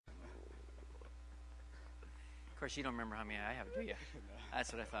course, you don't remember how many I have, do you?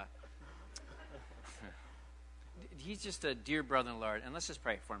 That's what I thought. He's just a dear brother in the Lord. And let's just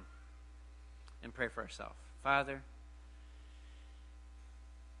pray for him and pray for ourselves. Father,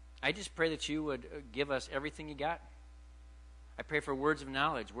 I just pray that you would give us everything you got. I pray for words of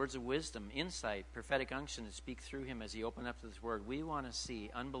knowledge, words of wisdom, insight, prophetic unction to speak through him as he opened up to this word. We want to see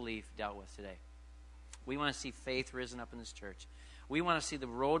unbelief dealt with today. We want to see faith risen up in this church. We want to see the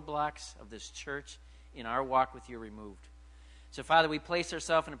roadblocks of this church in our walk with you removed. So, Father, we place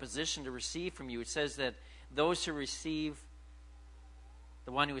ourselves in a position to receive from you. It says that those who receive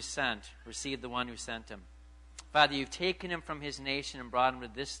the one who is sent receive the one who sent him. Father, you've taken him from his nation and brought him to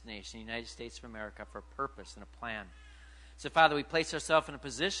this nation, the United States of America, for a purpose and a plan. So, Father, we place ourselves in a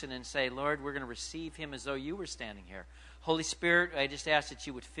position and say, Lord, we're going to receive him as though you were standing here. Holy Spirit, I just ask that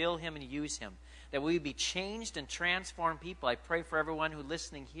you would fill him and use him, that we would be changed and transformed people. I pray for everyone who's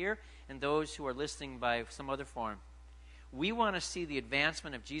listening here and those who are listening by some other form. We want to see the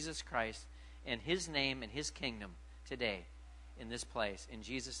advancement of Jesus Christ and his name and his kingdom today in this place. In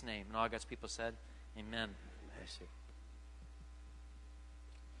Jesus' name. And all God's people said, amen. Bless you.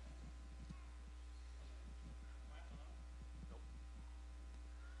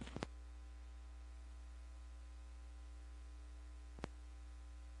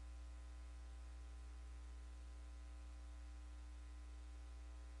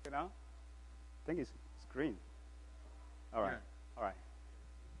 You know? I think it's green. All right. All right.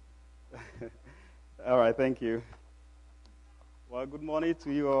 All right, thank you. Well, good morning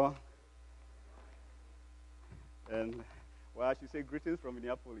to you all. And, well, I should say greetings from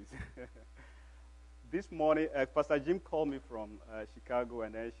Minneapolis. This morning, Pastor Jim called me from Chicago,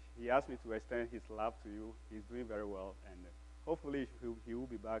 and he asked me to extend his love to you. He's doing very well, and hopefully he will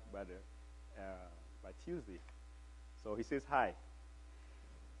be back by Tuesday. So he says hi.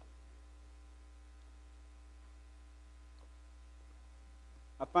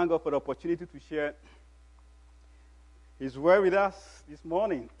 I thank God for the opportunity to share his word with us this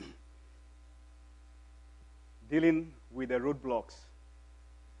morning, dealing with the roadblocks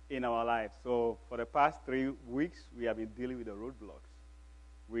in our lives. So for the past 3 weeks, we have been dealing with the roadblocks.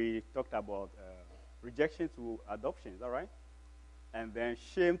 We talked about rejection to adoption, is that right? And then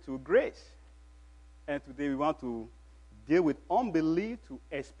shame to grace. And today we want to deal with unbelief to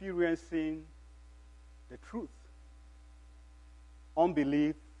experiencing the truth.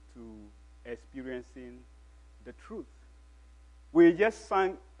 Unbelief to experiencing the truth. We just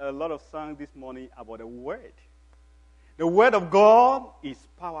sang a lot of songs this morning about the Word. The Word of God is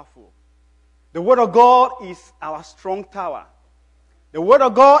powerful. The Word of God is our strong tower. The Word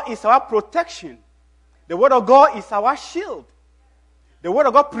of God is our protection. The Word of God is our shield. The Word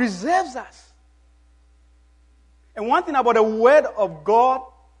of God preserves us. And one thing about the Word of God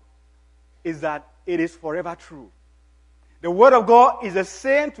is that it is forever true. The Word of God is the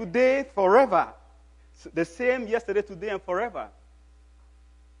same today, forever. The same yesterday, today, and forever.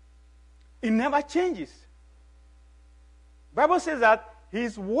 It never changes. The Bible says that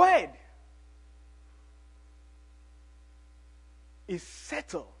His Word is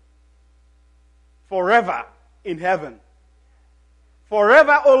settled forever in heaven.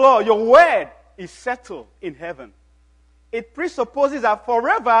 Forever, O Lord, your Word is settled in heaven. It presupposes that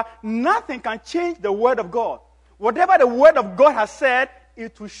forever, nothing can change the Word of God. Whatever the Word of God has said,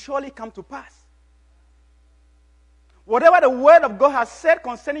 it will surely come to pass. Whatever the Word of God has said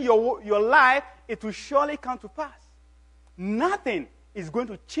concerning your life, it will surely come to pass. Nothing is going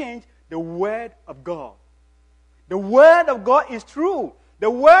to change the Word of God. The Word of God is true.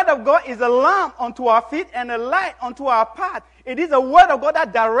 The Word of God is a lamp unto our feet and a light unto our path. It is the Word of God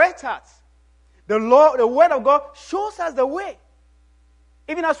that directs us. The Word of God shows us the way.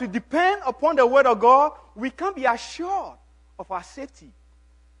 Even as we depend upon the Word of God, we can be assured of our safety.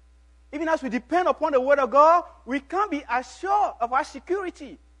 Even as we depend upon the Word of God, we can be assured of our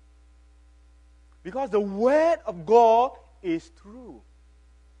security. Because the Word of God is true.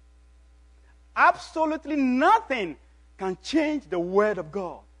 Absolutely nothing can change the Word of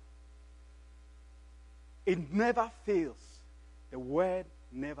God. It never fails. The Word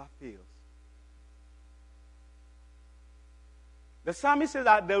never fails. The psalmist says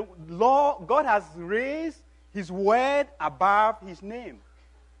that the Lord, God has raised His Word above His name.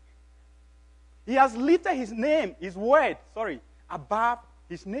 He has lifted His name, His Word, above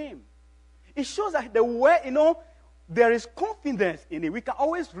His name. It shows that the Word, there is confidence in it. We can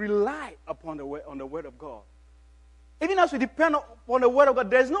always rely upon the Word of God. Even as we depend upon the Word of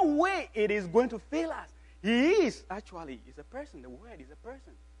God, there's no way it is going to fail us. He is, actually, He's a person. The Word is a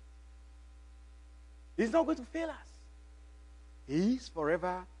person. He's not going to fail us. He is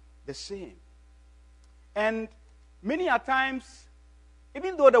forever the same. And many a times,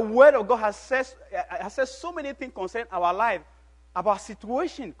 even though the Word of God has said so many things concerning our life, about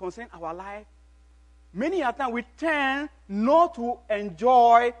situation concerning our life, many a time we tend not to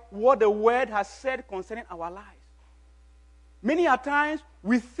enjoy what the Word has said concerning our lives. Many a times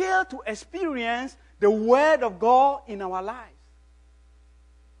we fail to experience the Word of God in our lives.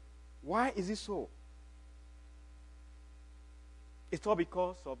 Why is it so? It's all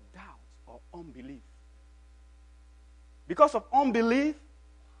because of doubt or unbelief. Because of unbelief,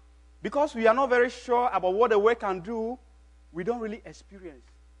 because we are not very sure about what the Word can do, we don't really experience.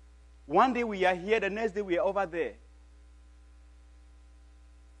 One day we are here, the next day we are over there.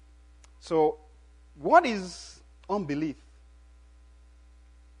 So, what is unbelief?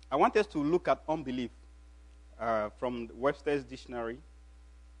 I want us to look at unbelief from Webster's dictionary.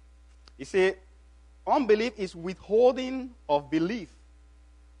 It says, unbelief is withholding of belief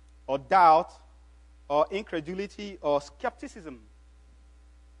or doubt or incredulity or skepticism.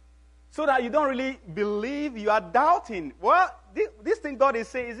 So that you don't really believe, you are doubting. Well, this thing God is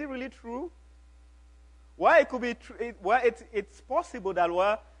saying, is it really true? Well, it could be true. Well, it's possible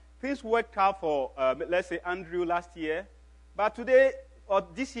that, things worked out for, let's say, Andrew last year. But today, or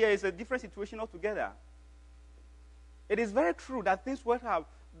this year, is a different situation altogether. It is very true that things worked out.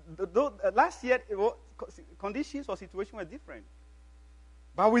 Last year, conditions or situation were different.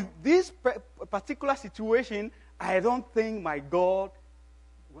 But with this particular situation, I don't think my God,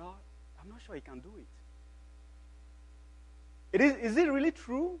 I'm not sure he can do it. Is it really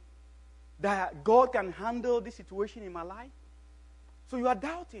true that God can handle this situation in my life? So you are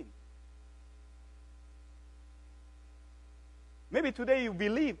doubting. Maybe today you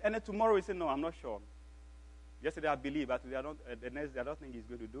believe, and then tomorrow you say, no, I'm not sure. Yesterday I believe, but today the next day I don't think he's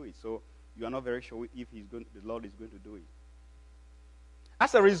going to do it. So you are not very sure if the Lord is going to do it.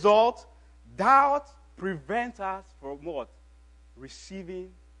 As a result, doubt prevents us from what?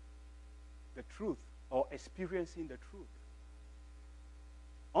 Receiving the truth or experiencing the truth.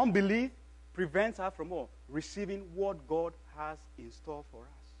 Unbelief prevents us from what? Receiving what God has in store for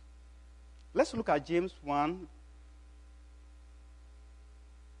us. Let's look at James 1,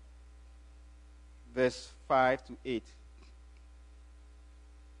 verse 5 to 8.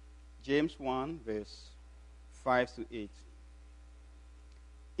 James 1, verse 5 to 8.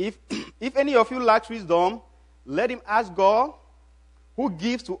 If any of you lacks wisdom, let him ask God, who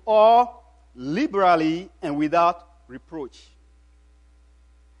gives to all liberally and without reproach,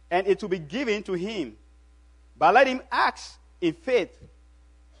 and it will be given to him. But let him ask in faith,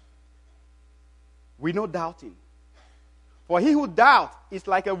 with no doubting. For he who doubts is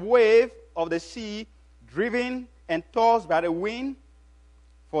like a wave of the sea, driven and tossed by the wind.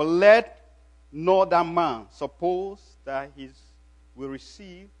 For let not that man suppose that he will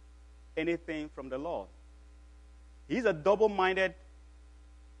receive anything from the Lord. He is a double-minded,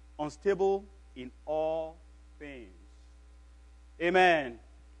 unstable in all things. Amen.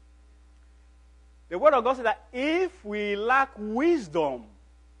 The Word of God says that if we lack wisdom,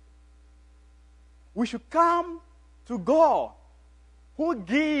 we should come to God, who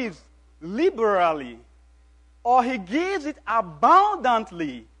gives liberally, or he gives it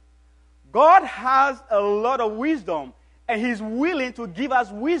abundantly. God has a lot of wisdom, and he's willing to give us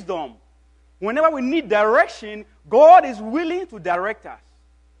wisdom. Whenever we need direction, God is willing to direct us.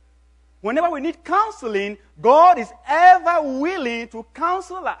 Whenever we need counseling, God is ever willing to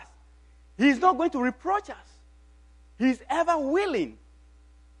counsel us. He's not going to reproach us. He's ever willing.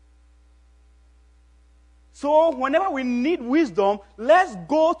 So whenever we need wisdom, let's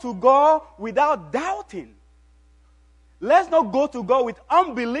go to God without doubting. Let's not go to God with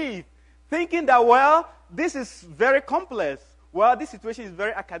unbelief, thinking that, this is very complex. This situation is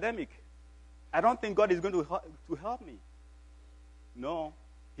very academic. I don't think God is going to help me. No,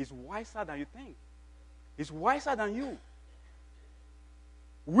 he's wiser than you think. He's wiser than you.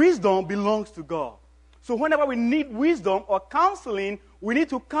 Wisdom belongs to God. So whenever we need wisdom or counseling, we need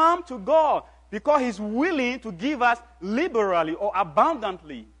to come to God, because he's willing to give us liberally or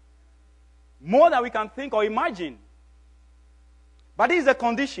abundantly, more than we can think or imagine. But this is a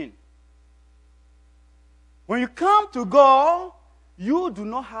condition. When you come to God, you do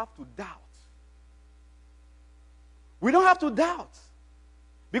not have to doubt. We don't have to doubt.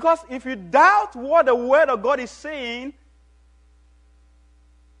 Because if you doubt what the Word of God is saying,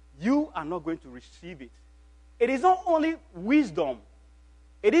 you are not going to receive it. It is not only wisdom.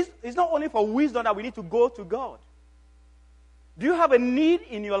 It's not only for wisdom that we need to go to God. Do you have a need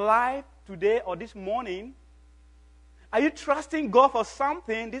in your life today or this morning? Are you trusting God for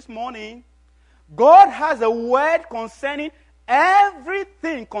something this morning? God has a word concerning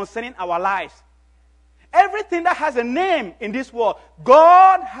everything concerning our lives. Everything that has a name in this world,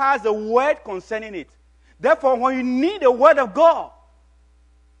 God has a word concerning it. Therefore, when you need the word of God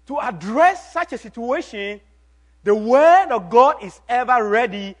to address such a situation, the word of God is ever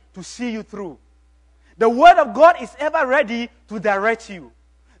ready to see you through. The word of God is ever ready to direct you.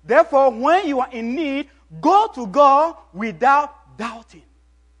 Therefore, when you are in need, go to God without doubting.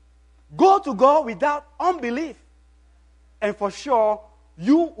 Go to God without unbelief. And for sure,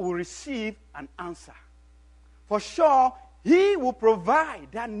 you will receive an answer. For sure, He will provide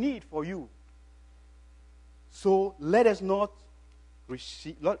that need for you. So let us not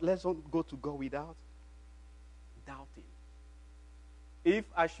go to God without doubting. If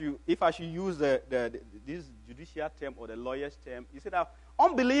I should use this judicial term or the lawyer's term, you see that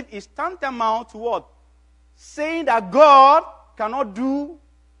unbelief is tantamount to what? Saying that God cannot do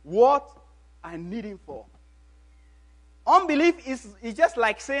what I need Him for. Unbelief is just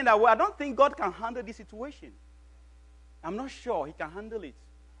like saying that, well, I don't think God can handle this situation. I'm not sure He can handle it.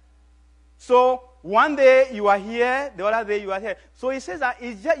 So one day you are here, the other day you are here. So it says that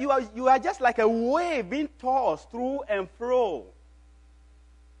it's just, you are just like a wave being tossed through and fro.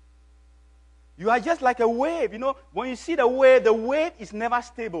 You are just like a wave. You know, when you see the wave is never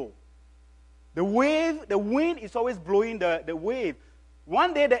stable. The wind is always blowing the wave.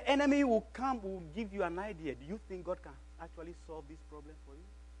 One day the enemy will come, will give you an idea. Do you think God can actually solve this problem for you?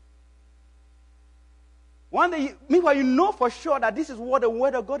 One day, meanwhile, you know for sure that this is what the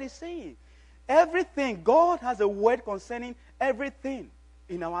word of God is saying. Everything, God has a word concerning everything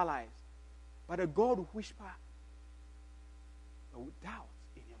in our lives. But a God who whisper a doubt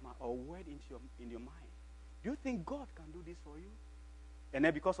in your mind, or a word in your mind. Do you think God can do this for you? And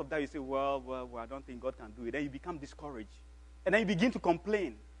then because of that, you say, well, I don't think God can do it. Then you become discouraged. And then you begin to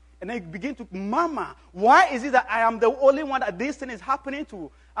complain. And then you begin to murmur. Why is it that I am the only one that this thing is happening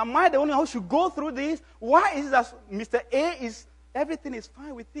to? Am I the only one who should go through this? Why is it that Mr. A everything is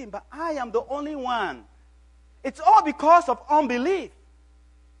fine with him, but I am the only one? It's all because of unbelief.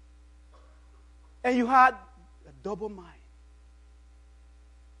 And you had a double mind.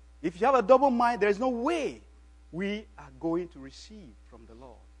 If you have a double mind, there is no way we are going to receive from the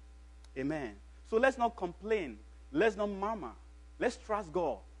Lord. Amen. So let's not complain. Let's not murmur. Let's trust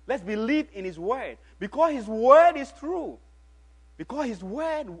God. Let's believe in His word. Because His word is true. Because His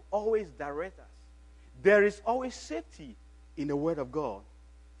word will always direct us. There is always safety in the word of God.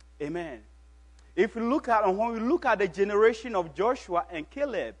 Amen. When we look at the generation of Joshua and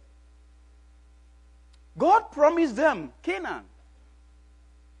Caleb, God promised them Canaan.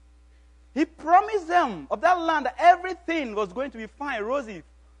 He promised them of that land that everything was going to be fine, rosy,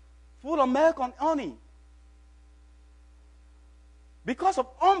 full of milk and honey. Because of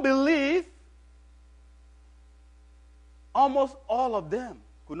unbelief, almost all of them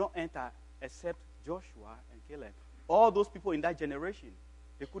could not enter except Joshua and Caleb. All those people in that generation,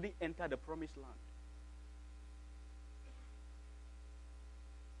 they couldn't enter the promised land.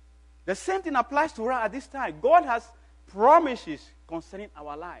 The same thing applies to us at this time. God has promises concerning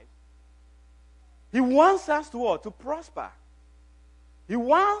our lives. He wants us to what? To prosper. He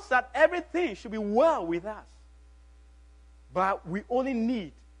wants that everything should be well with us. But we only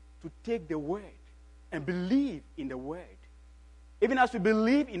need to take the word and believe in the word. Even as we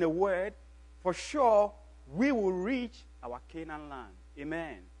believe in the word, for sure, we will reach our Canaan land.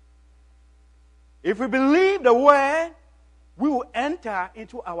 Amen. If we believe the word, we will enter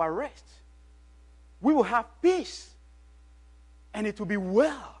into our rest. We will have peace. And it will be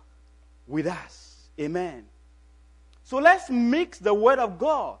well with us. Amen. So let's mix the word of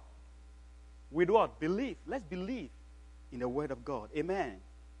God with what? Belief. Let's believe in the word of God. Amen.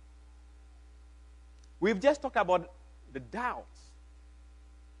 We've just talked about the doubts.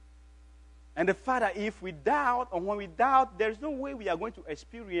 And the fact that if we doubt, or when we doubt, there's no way we are going to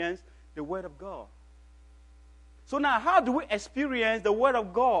experience the word of God. So now, how do we experience the word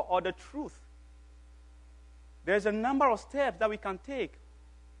of God or the truth? There's a number of steps that we can take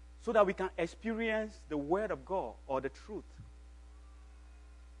so that we can experience the word of God or the truth.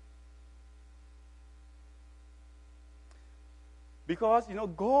 Because,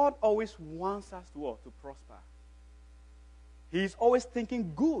 God always wants us to prosper. He's always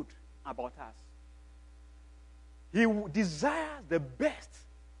thinking good about us. He desires the best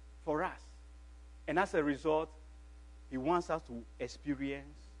for us. And as a result, He wants us to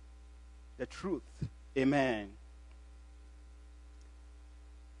experience the truth. Amen.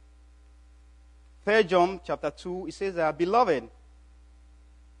 3 John chapter 2, it says, Beloved,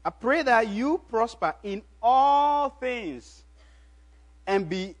 I pray that you prosper in all things and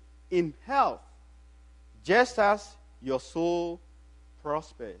be in health, just as your soul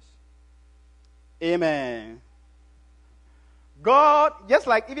prospers. Amen. God, just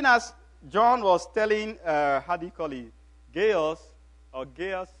like even as John was telling, how do you call it? Gaius,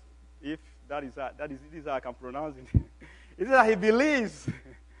 if that is how I can pronounce it. It is that he believes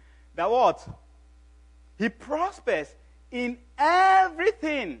that what? He prospers in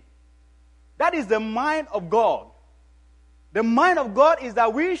everything. That is the mind of God. The mind of God is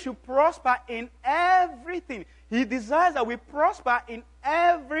that we should prosper in everything. He desires that we prosper in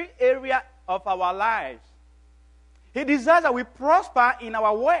every area of our lives. He desires that we prosper in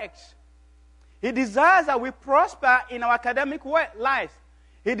our works. He desires that we prosper in our academic lives.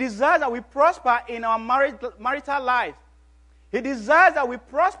 He desires that we prosper in our marital life. He desires that we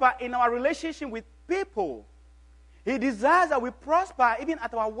prosper in our relationship with people. He desires that we prosper even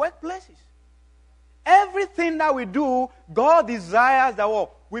at our workplaces. Everything that we do, God desires that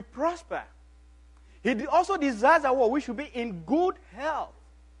we prosper. He also desires that we should be in good health.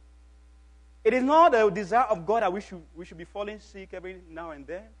 It is not the desire of God that we should be falling sick every now and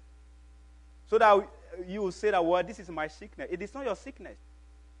then. So that you will say that, this is my sickness. It is not your sickness.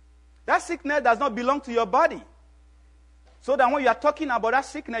 That sickness does not belong to your body. So that when you are talking about that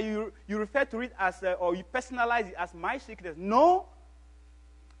sickness, you refer to it as, or you personalize it as my sickness. No.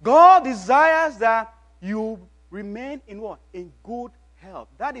 God desires that you remain in what? In good health.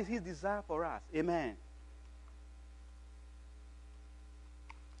 That is His desire for us. Amen.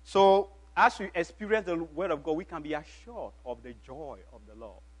 So, as we experience the Word of God, we can be assured of the joy of the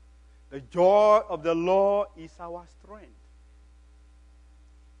Lord. The joy of the Lord is our strength.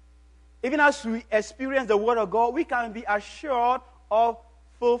 Even as we experience the Word of God, we can be assured of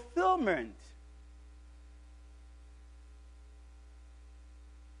fulfillment.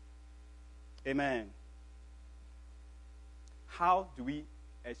 Amen. How do we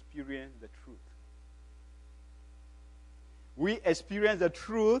experience the truth? We experience the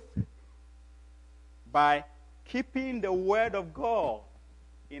truth by keeping the Word of God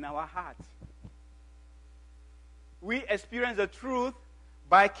in our hearts. We experience the truth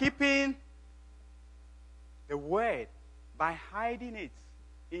by keeping the Word, by hiding it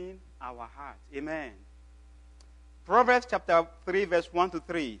in our hearts. Amen. Proverbs chapter 3, verse 1 to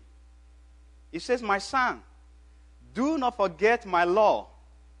 3. It says, "My son, do not forget my law,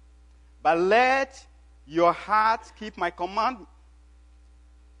 but let your heart keep my command.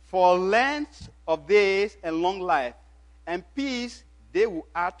 For length of days and long life, and peace they will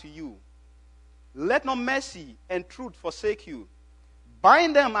add to you. Let not mercy and truth forsake you.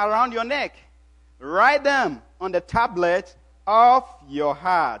 Bind them around your neck. Write them on the tablet of your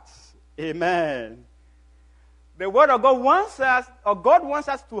hearts." Amen. The Word of God wants us, or God wants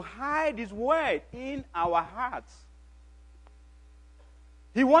us to hide His Word in our hearts.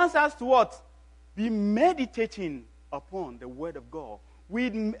 He wants us to what? Be meditating upon the Word of God.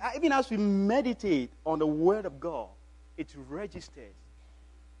 Even as we meditate on the Word of God, it registers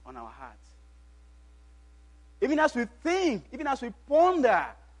on our hearts. Even as we think, even as we ponder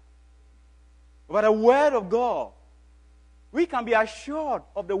about the Word of God, we can be assured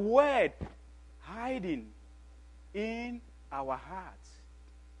of the Word hiding in our hearts.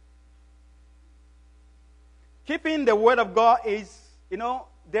 Keeping the Word of God is,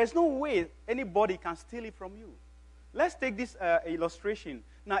 there's no way anybody can steal it from you. Let's take this illustration.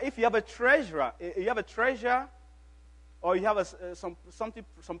 Now, if you have a treasure, or you have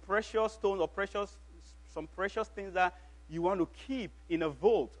some precious stones or some precious things that you want to keep in a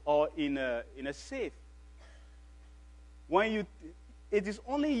vault or in a safe, it is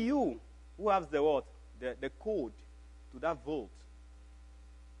only you who has the code to that vault.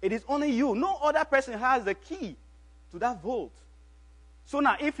 It is only you. No other person has the key to that vault. So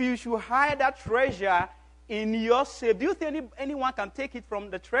now, if you should hide that treasure in your safe, do you think anyone can take it from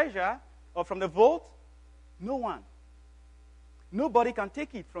the treasure or from the vault? No one. Nobody can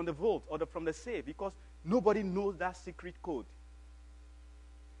take it from the vault or from the safe because nobody knows that secret code.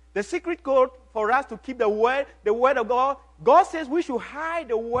 The secret code for us to keep the Word of God, God says we should hide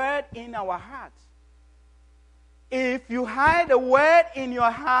the Word in our hearts. If you hide the Word in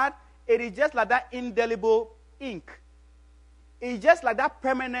your heart, it is just like that indelible ink. It's just like that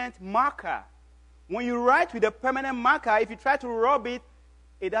permanent marker. When you write with a permanent marker, if you try to rub it,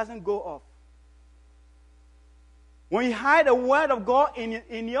 it doesn't go off. When you hide the Word of God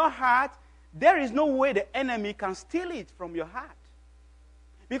in your heart, there is no way the enemy can steal it from your heart.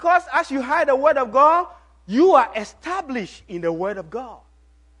 Because as you hide the Word of God, you are established in the Word of God.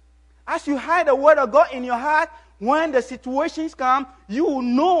 As you hide the Word of God in your heart, when the situations come, you will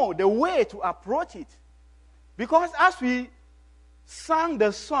know the way to approach it. Because as we sang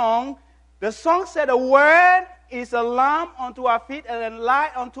the song said the Word is a lamp unto our feet and a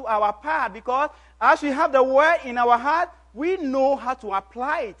light unto our path, because as we have the word in our heart, we know how to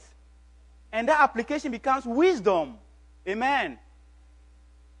apply it. And that application becomes wisdom. Amen.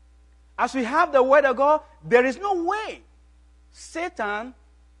 As we have the word of God, there is no way Satan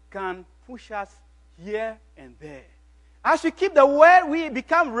can push us here and there. As we keep the word, we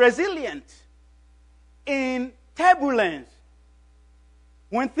become resilient in turbulence.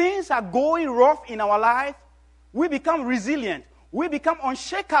 When things are going rough in our life, we become resilient. We become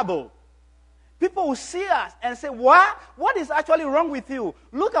unshakable. People will see us and say, what is actually wrong with you?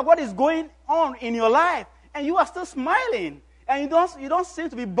 Look at what is going on in your life. And you are still smiling. And you don't seem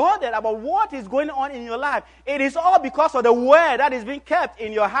to be bothered about what is going on in your life. It is all because of the word that is being kept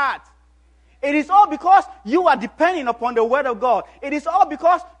in your heart. It is all because you are depending upon the word of God. It is all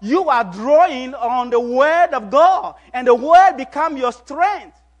because you are drawing on the word of God. And the word becomes your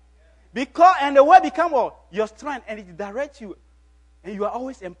strength. And the word becomes your strength. And it directs you. And you are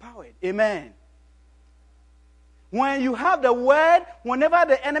always empowered. Amen. When you have the word, whenever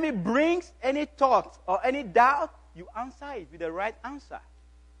the enemy brings any thought or any doubt, you answer it with the right answer.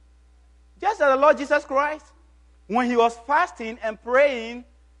 Just as the Lord Jesus Christ, when he was fasting and praying,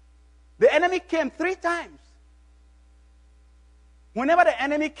 the enemy came 3 times. Whenever the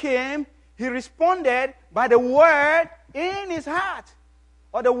enemy came, he responded by the word in his heart,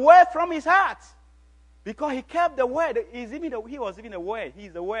 or the word from his heart, because he kept the word. He was even the word. He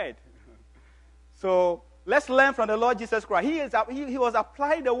is the word. So let's learn from the Lord Jesus Christ. He was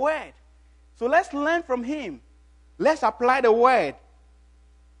applying the word. So let's learn from him. Let's apply the word.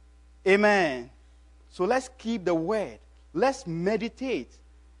 Amen. So let's keep the word. Let's meditate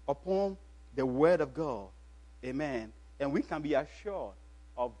upon the word of God. Amen. And we can be assured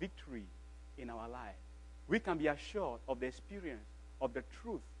of victory in our life. We can be assured of the experience of the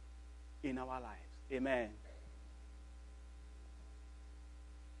truth in our lives. Amen.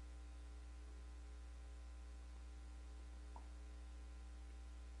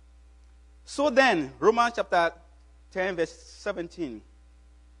 So then, Romans chapter 10, verse 17.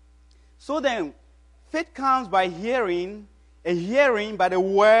 So then, faith comes by hearing, and hearing by the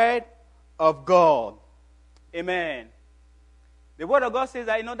word of God. Amen. The word of God says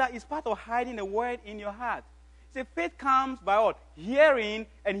that, that is part of hiding the word in your heart. See, faith comes by what? Hearing,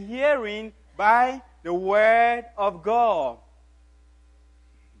 and hearing by the word of God.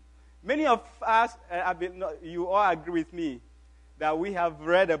 Many of us, you all agree with me, that we have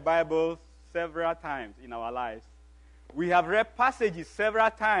read the Bible several times in our lives. We have read passages several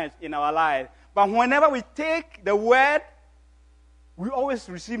times in our life. But whenever we take the word, we always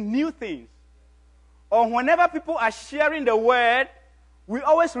receive new things. Or whenever people are sharing the word, we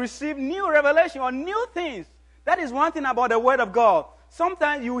always receive new revelation or new things. That is one thing about the word of God.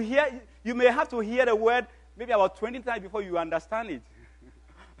 Sometimes you may have to hear the word maybe about 20 times before you understand it.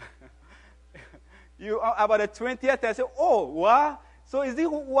 About the 20th time, say, oh, what? So is this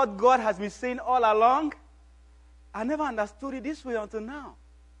what God has been saying all along? I never understood it this way until now.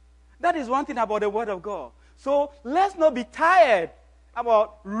 That is one thing about the word of God. So let's not be tired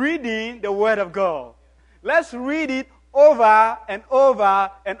about reading the word of God. Let's read it over and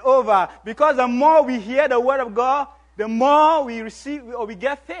over and over. Because the more we hear the word of God, the more we receive or we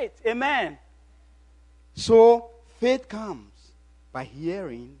get faith. Amen. So faith comes by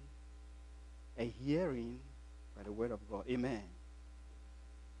hearing, and hearing by the word of God. Amen.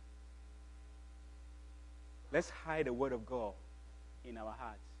 Let's hide the word of God in our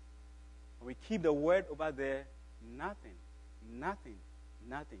hearts. When we keep the word over there, nothing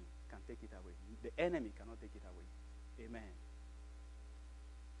can take it away. The enemy cannot take it away. Amen.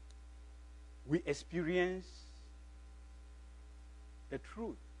 We experience the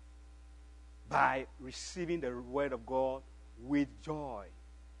truth by receiving the word of God with joy.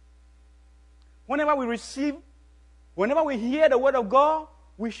 Whenever we hear the word of God,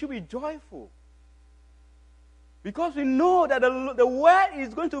 we should be joyful. Because we know that the word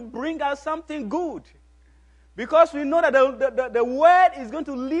is going to bring us something good. Because we know that the word is going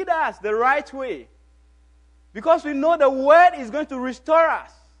to lead us the right way. Because we know the word is going to restore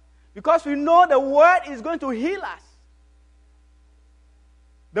us. Because we know the word is going to heal us.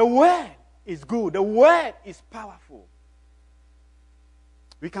 The word is good. The word is powerful.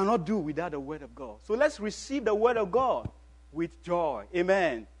 We cannot do without the word of God. So let's receive the word of God with joy.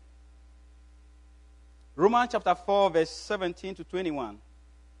 Amen. Romans chapter 4, verse 17 to 21.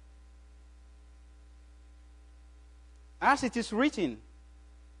 As it is written,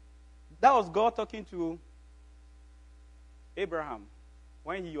 that was God talking to Abraham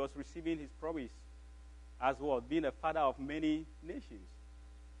when he was receiving his promise as well, being the father of many nations.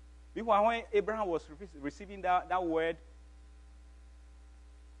 Meanwhile, when Abraham was receiving that word,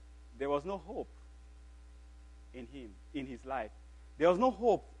 there was no hope in him, in his life. There was no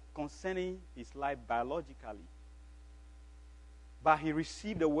hope concerning his life biologically. But he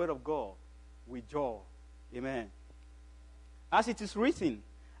received the word of God with joy. Amen. As it is written,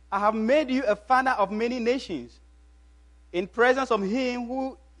 I have made you a father of many nations, in presence of him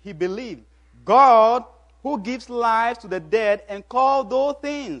who he believed, God, who gives life to the dead and call those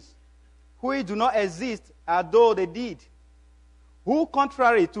things which do not exist as though they did, who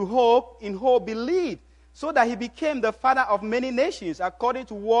contrary to hope, in hope believed, so that he became the father of many nations, according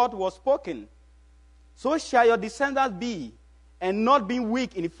to what was spoken. So shall your descendants be, and not being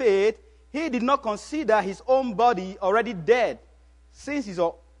weak in faith, he did not consider his own body already dead, since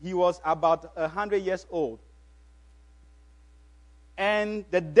he was about 100 years old. And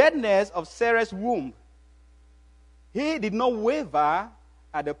the deadness of Sarah's womb, he did not waver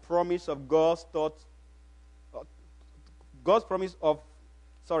at the promise of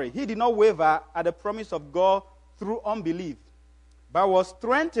he did not waver at the promise of God through unbelief, but was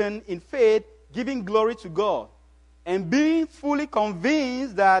strengthened in faith, giving glory to God, and being fully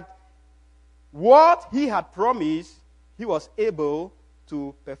convinced that what he had promised, he was able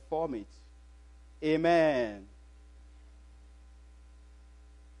to perform it. Amen.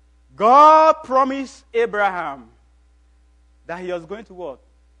 God promised Abraham that he was going to what?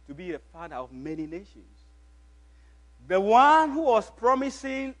 To be a father of many nations. The one who was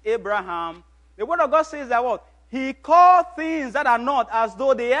promising Abraham, the word of God says that what? He called things that are not as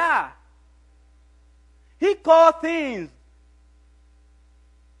though they are. He called things.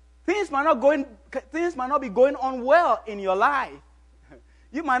 Things might not be going on well in your life.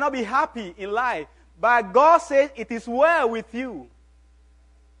 You might not be happy in life. But God says it is well with you.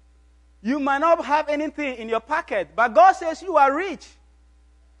 You might not have anything in your pocket, but God says you are rich.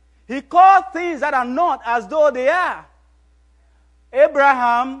 He called things that are not as though they are.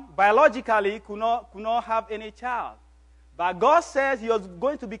 Abraham, biologically, could not have any child. But God says he was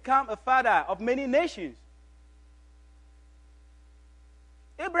going to become a father of many nations.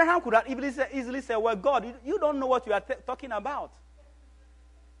 Abraham could have easily said, well, God, you don't know what you are talking about.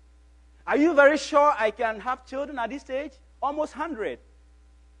 Are you very sure I can have children at this stage? Almost 100.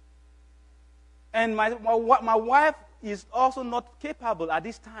 And my wife is also not capable at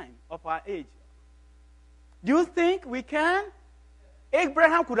this time of her age. Do you think we can?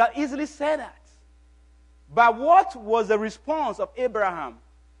 Abraham could have easily said that. But what was the response of Abraham?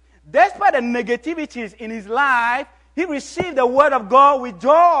 Despite the negativities in his life, he received the word of God with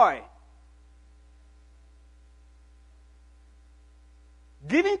joy.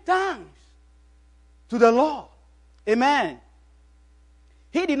 Giving thanks to the Lord. Amen.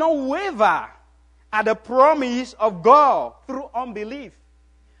 He did not waver at the promise of God through unbelief.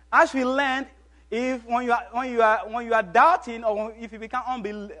 As we learned, when you are doubting, or if you become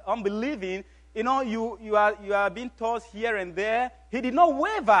unbelieving, you are being tossed here and there. He did not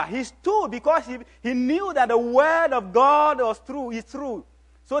waver. He stood because he knew that the word of God was true. Is true.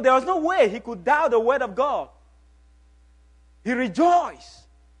 So there was no way he could doubt the word of God. He rejoiced.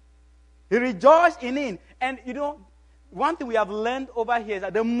 He rejoiced in it. And one thing we have learned over here is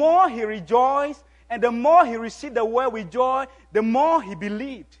that the more he rejoiced and the more he received the word with joy, the more he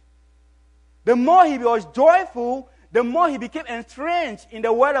believed. The more he was joyful, the more he became entrenched in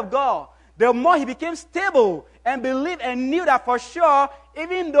the word of God. The more he became stable and believed and knew that for sure,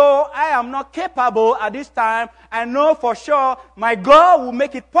 even though I am not capable at this time, I know for sure my God will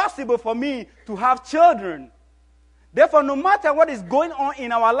make it possible for me to have children. Therefore, no matter what is going on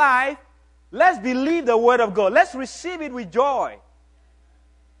in our life, let's believe the word of God. Let's receive it with joy.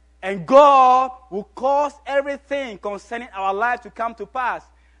 And God will cause everything concerning our life to come to pass.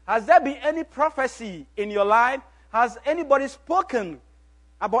 Has there been any prophecy in your life? Has anybody spoken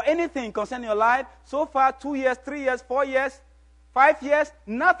about anything concerning your life? So far, 2 years, 3 years, 4 years, 5 years,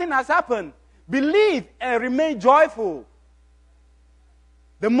 nothing has happened. Believe and remain joyful.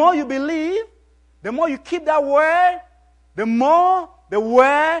 The more you believe, the more you keep that word, the more the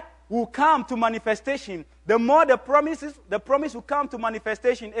word will come to manifestation. The more the promise will come to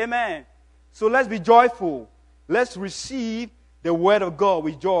manifestation. Amen. So let's be joyful. Let's receive the word of God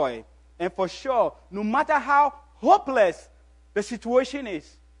with joy. And for sure, no matter how hopeless the situation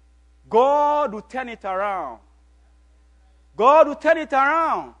is, God will turn it around. God will turn it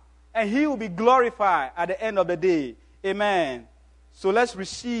around. And he will be glorified at the end of the day. Amen. So let's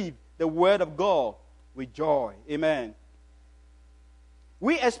receive the word of God with joy. Amen.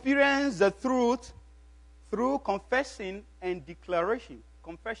 We experience the truth through confessing and declaration.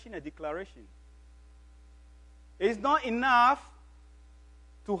 Confession and declaration. It's not enough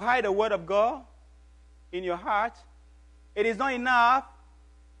to hide the word of God in your heart. It is not enough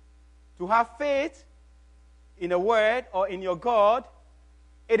to have faith in the word or in your God.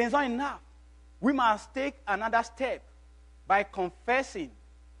 It is not enough. We must take another step by confessing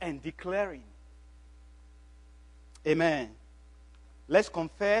and declaring. Amen. Let's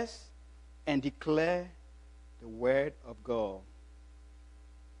confess and declare the word of God.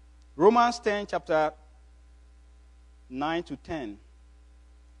 Romans 10, chapter 9 to 10.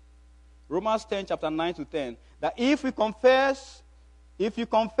 Romans 10, chapter 9 to 10. That if you confess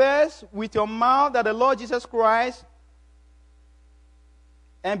with your mouth that the Lord Jesus Christ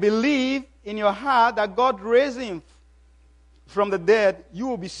and believe in your heart that God raised him from the dead, you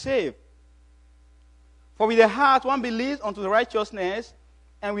will be saved. For with the heart one believes unto the righteousness,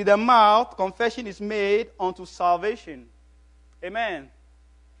 and with the mouth confession is made unto salvation. Amen.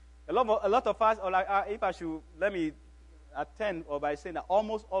 A lot of us, or like, if I should, let me attend, or by saying that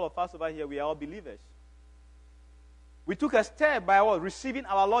almost all of us over here, we are all believers. We took a step by what? Receiving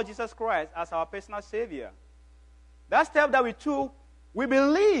our Lord Jesus Christ as our personal Savior. That step that we took, we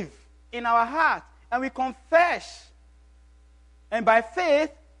believe in our heart, and we confess. And by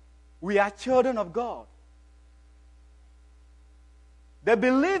faith, we are children of God. The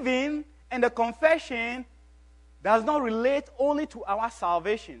believing and the confession does not relate only to our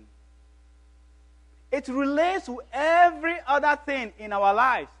salvation. It relates to every other thing in our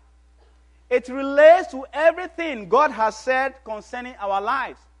lives. It relates to everything God has said concerning our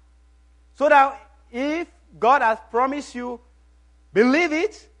lives. So that if God has promised you, believe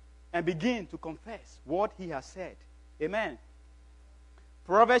it and begin to confess what he has said. Amen.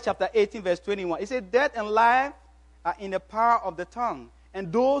 Proverbs chapter 18, verse 21. It says, death and life are in the power of the tongue,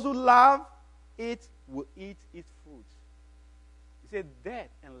 and those who love it will eat its fruit. He said, death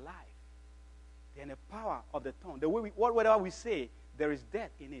and life, they're in the power of the tongue. The way whatever we say, there is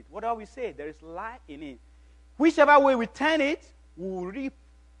death in it. Whatever we say, there is life in it. Whichever way we turn it, we will reap.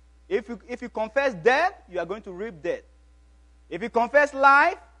 If you confess death, you are going to reap death. If you confess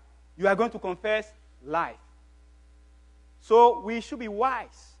life, you are going to confess life. So we should be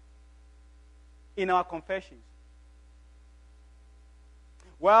wise in our confessions.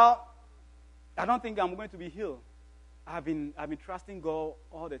 Well, I don't think I'm going to be healed. I've been trusting God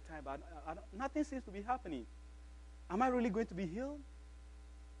all the time, but nothing seems to be happening. Am I really going to be healed?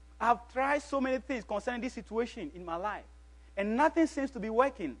 I've tried so many things concerning this situation in my life, and nothing seems to be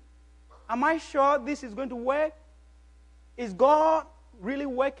working. Am I sure this is going to work? Is God really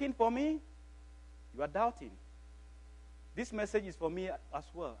working for me? You are doubting. This message is for me as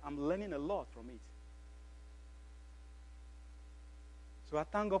well. I'm learning a lot from it. So I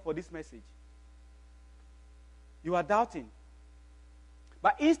thank God for this message. You are doubting.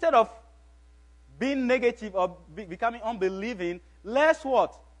 But instead of being negative or becoming unbelieving, let's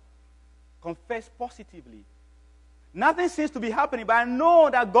what? Confess positively. Nothing seems to be happening, but I know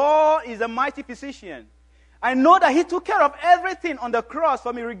that God is a mighty physician. I know that he took care of everything on the cross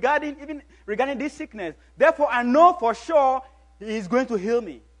for me regarding this sickness. Therefore, I know for sure he is going to heal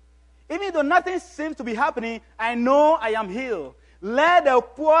me. Even though nothing seems to be happening, I know I am healed. Let the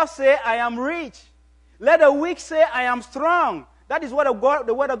poor say, I am rich. Let the weak say, I am strong. That is what the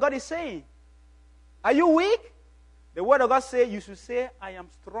word of God is saying. Are you weak? The word of God says you should say, I am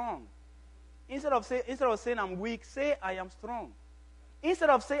strong. Instead of saying I'm weak, say, I am strong. Instead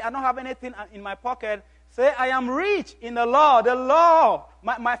of saying I don't have anything in my pocket, say, I am rich in the Lord. The Lord,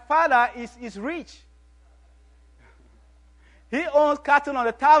 my Father is rich. He owns cattle on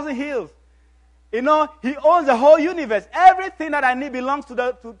 1,000 hills. You know, he owns the whole universe. Everything that I need belongs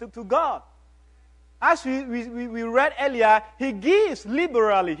to God. As we read earlier, he gives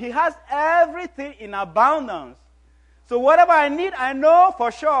liberally. He has everything in abundance. So whatever I need, I know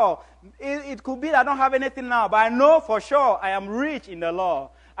for sure. It could be that I don't have anything now, but I know for sure I am rich in the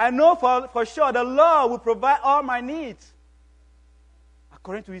Lord. I know for sure the Lord will provide all my needs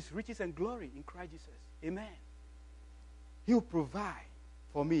according to his riches and glory in Christ Jesus. Amen. He will provide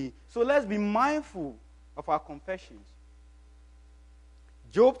for me. So let's be mindful of our confessions.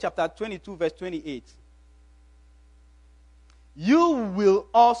 Job chapter 22, verse 28. You will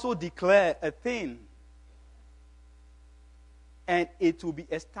also declare a thing, and it will be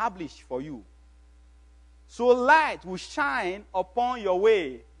established for you. So light will shine upon your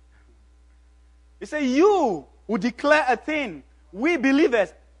way. He said, you will declare a thing. We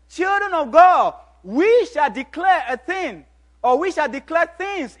believers, children of God, we shall declare a thing, or we shall declare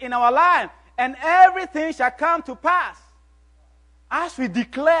things in our life, and everything shall come to pass. As we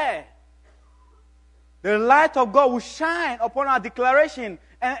declare, the light of God will shine upon our declaration,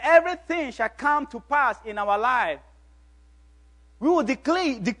 and everything shall come to pass in our life. We will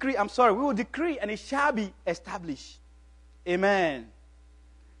decree, and it shall be established. Amen.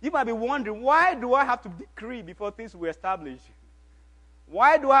 You might be wondering, why do I have to decree before things will establish?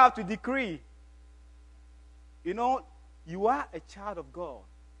 Why do I have to decree? You know, you are a child of God.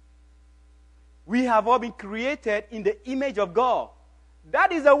 We have all been created in the image of God.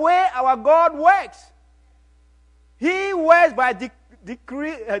 That is the way our God works. He works by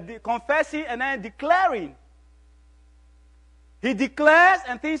confessing and then declaring. He declares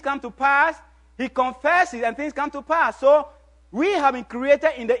and things come to pass. He confesses and things come to pass. So we have been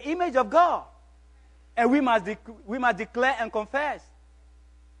created in the image of God. And we must declare and confess.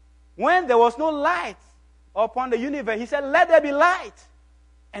 When there was no light upon the universe, he said, let there be light.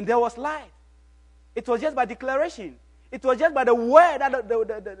 And there was light. It was just by declaration. It was just by the word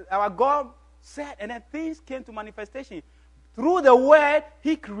that our God said. And then things came to manifestation. Through the word,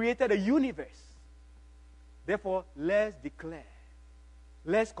 he created the universe. Therefore, let's declare.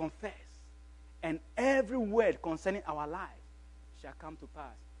 Let's confess. And every word concerning our lives shall come to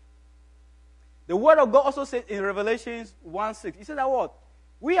pass. The word of God also says in Revelation 1:6, he said that what?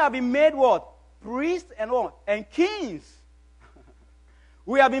 We have been made what? Priests and what? And kings.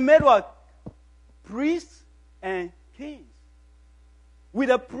 We have been made what? Priests and kings. With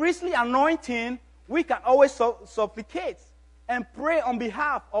a priestly anointing, we can always supplicate and pray on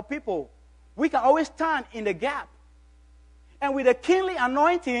behalf of people. We can always stand in the gap. And with a kingly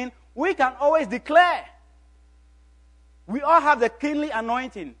anointing, we can always declare. We all have the kingly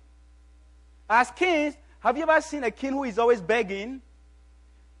anointing. As kings, have you ever seen a king who is always begging?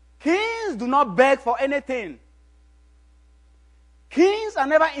 Kings do not beg for anything. Kings are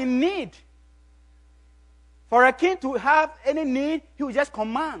never in need. For a king to have any need, he will just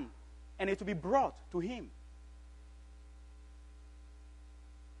command, and it will be brought to him.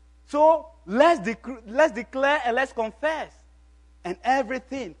 So let's declare and let's confess, and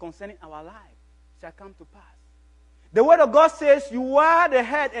everything concerning our life shall come to pass. The word of God says, you are the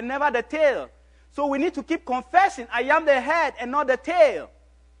head and never the tail. So we need to keep confessing, I am the head and not the tail.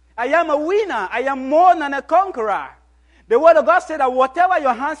 I am a winner. I am more than a conqueror. The word of God said that whatever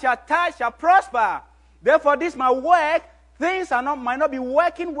your hands shall touch shall prosper. Therefore, this my work. Things might not be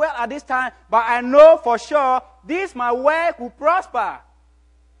working well at this time, but I know for sure this my work will prosper.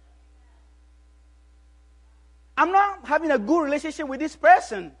 I'm not having a good relationship with this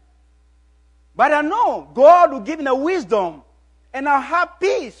person, but I know God will give me the wisdom, and I'll have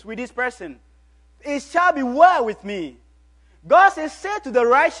peace with this person. It shall be well with me. God says, say to the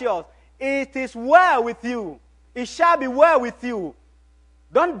righteous, it is well with you. It shall be well with you.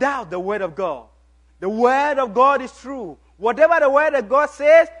 Don't doubt the word of God. The word of God is true. Whatever the word of God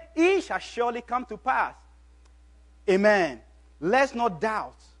says, it shall surely come to pass. Amen. Let's not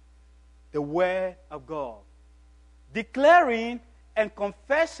doubt the word of God. Declaring and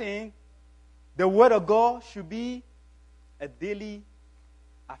confessing the word of God should be a daily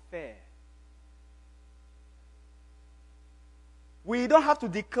affair. We don't have to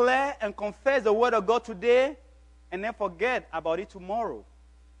declare and confess the word of God today and then forget about it tomorrow.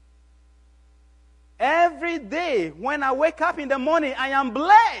 Every day when I wake up in the morning, I am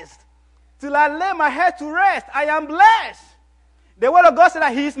blessed. Till I lay my head to rest, I am blessed. The word of God said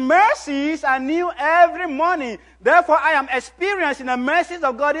that his mercies are new every morning. Therefore, I am experiencing the mercies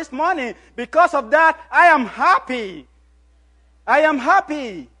of God this morning. Because of that, I am happy. I am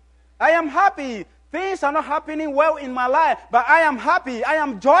happy. I am happy. Things are not happening well in my life, but I am happy. I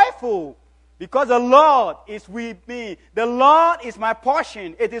am joyful because the Lord is with me. The Lord is my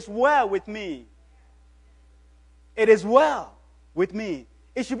portion. It is well with me. It is well with me.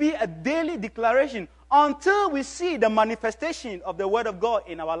 It should be a daily declaration until we see the manifestation of the word of God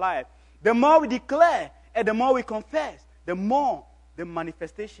in our life. The more we declare and the more we confess, the more the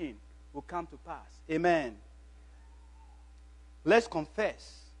manifestation will come to pass. Amen. Let's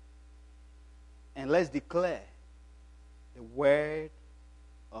confess. And let's declare the word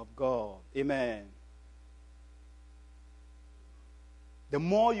of God. Amen. The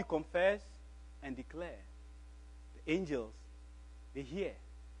more you confess and declare, the angels, they hear.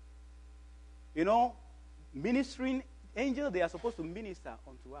 You know, ministering angels, they are supposed to minister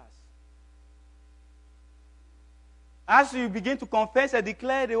unto us. As you begin to confess and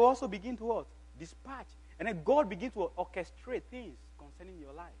declare, they will also begin to what? Dispatch. And then God begins to orchestrate things concerning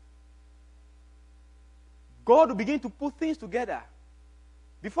your life. God will begin to put things together.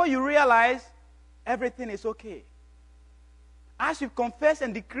 Before you realize, everything is okay. As you confess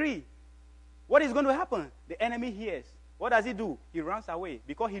and decree, what is going to happen? The enemy hears. What does he do? He runs away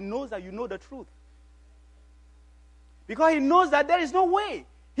because he knows that you know the truth. Because he knows that there is no way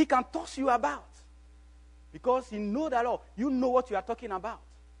he can toss you about. Because you know that law. You know what you are talking about.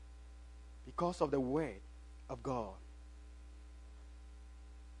 Because of the word of God.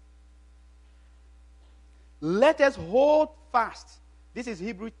 Let us hold fast. This is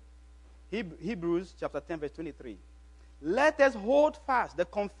Hebrews chapter 10, verse 23. Let us hold fast the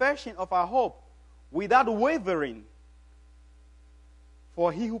confession of our hope without wavering.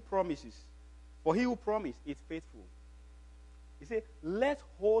 For he who promises is faithful. He said, let's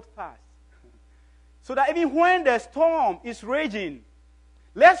hold fast. So that even when the storm is raging,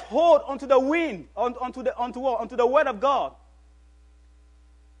 let's hold onto the wind, onto the word of God.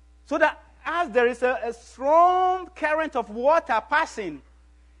 So that as there is a strong current of water passing,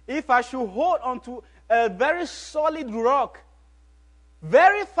 if I should hold onto a very solid rock,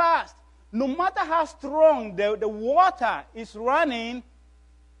 very fast, no matter how strong the water is running,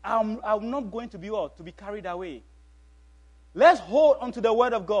 I'm not going to be carried away. Let's hold onto the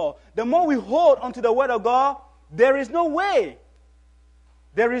word of God. The more we hold onto the word of God, there is no way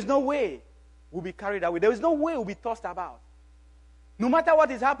we'll be carried away. There is no way we'll be tossed about. No matter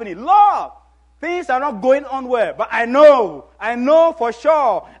what is happening. Lord, things are not going on well, but I know for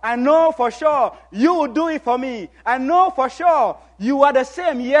sure, you will do it for me. I know for sure you are the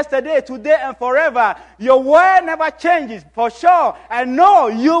same yesterday, today, and forever. Your word never changes, for sure. I know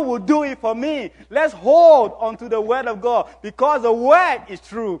you will do it for me. Let's hold on to the word of God, because the word is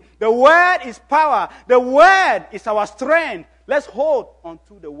true. The word is power. The word is our strength. Let's hold on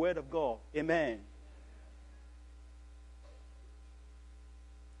to the word of God. Amen.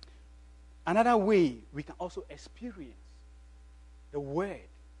 Another way we can also experience the word,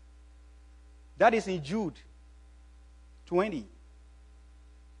 that is in Jude 20.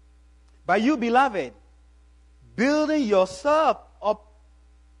 By you, beloved, building yourself up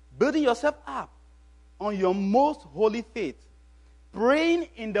on your most holy faith, praying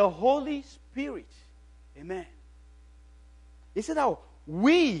in the Holy Spirit. Amen. He said that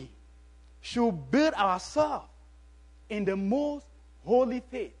we should build ourselves in the most holy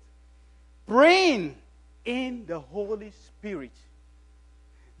faith, praying in the Holy Spirit.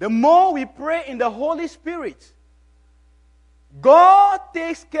 The more we pray in the Holy Spirit, God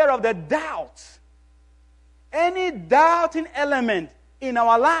takes care of the doubts. Any doubting element in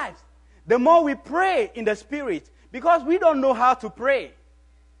our lives, the more we pray in the Spirit, because we don't know how to pray.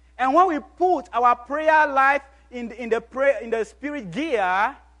 And when we put our prayer life in the Spirit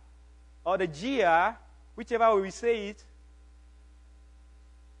gear, or the gear, whichever way we say it,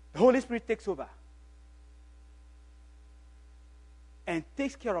 the Holy Spirit takes over and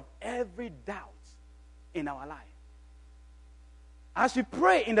takes care of every doubt in our life. As we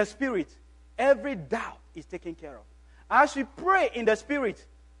pray in the Spirit, every doubt is taken care of. As we pray in the Spirit,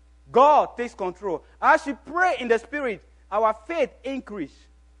 God takes control. As we pray in the Spirit, our faith increases.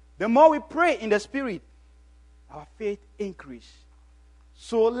 The more we pray in the Spirit, our faith increases.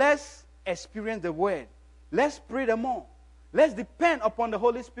 So let's experience the Word. Let's pray the more. Let's depend upon the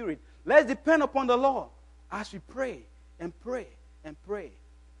Holy Spirit. Let's depend upon the Lord as we pray and pray and pray.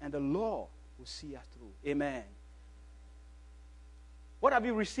 And the Lord will see us through. Amen. What have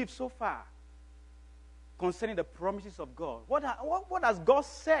you received so far concerning the promises of God? What has God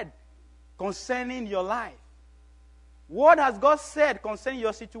said concerning your life? What has God said concerning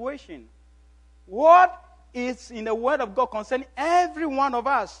your situation? What is in the Word of God concerning every one of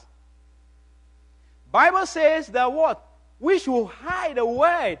us? Bible says that what? We should hide the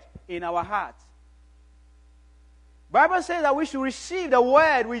Word in our hearts. Bible says that we should receive the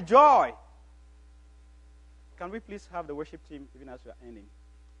Word with joy. Can we please have the worship team even as we are ending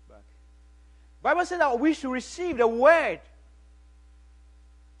back? Bible says that we should receive the Word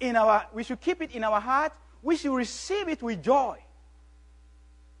we should keep it in our heart. We should receive it with joy.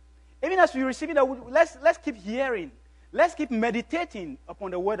 Even as we receive it, let's keep hearing. Let's keep meditating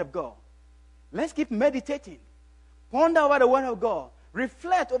upon the Word of God. Let's keep meditating. Ponder over the Word of God.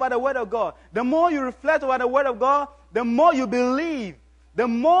 Reflect over the Word of God. The more you reflect over the Word of God, the more you believe. The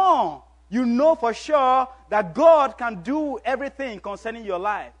more you know for sure that God can do everything concerning your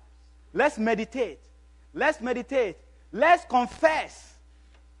life. Let's meditate. Let's meditate. Let's confess.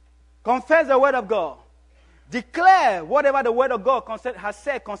 Confess the Word of God. Declare whatever the Word of God has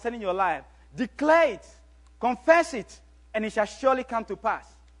said concerning your life. Declare it. Confess it. And it shall surely come to pass.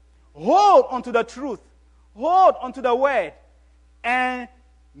 Hold onto the truth. Hold onto the Word. And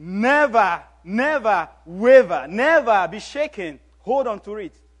never, never waver. Never be shaken. Hold on to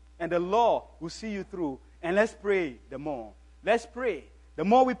it. And the Lord will see you through. And let's pray the more. Let's pray. The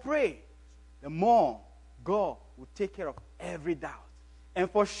more we pray, the more God will take care of every doubt. And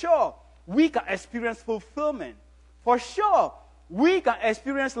for sure, we can experience fulfillment. For sure, we can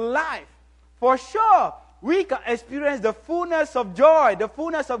experience life. For sure, we can experience the fullness of joy, the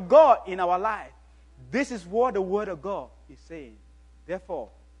fullness of God in our life. This is what the Word of God is saying. Therefore,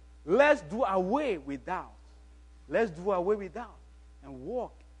 let's do away with doubt. Let's do away with doubt and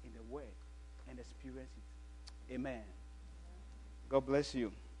walk in the Word and experience it. Amen. God bless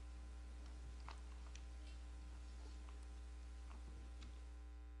you.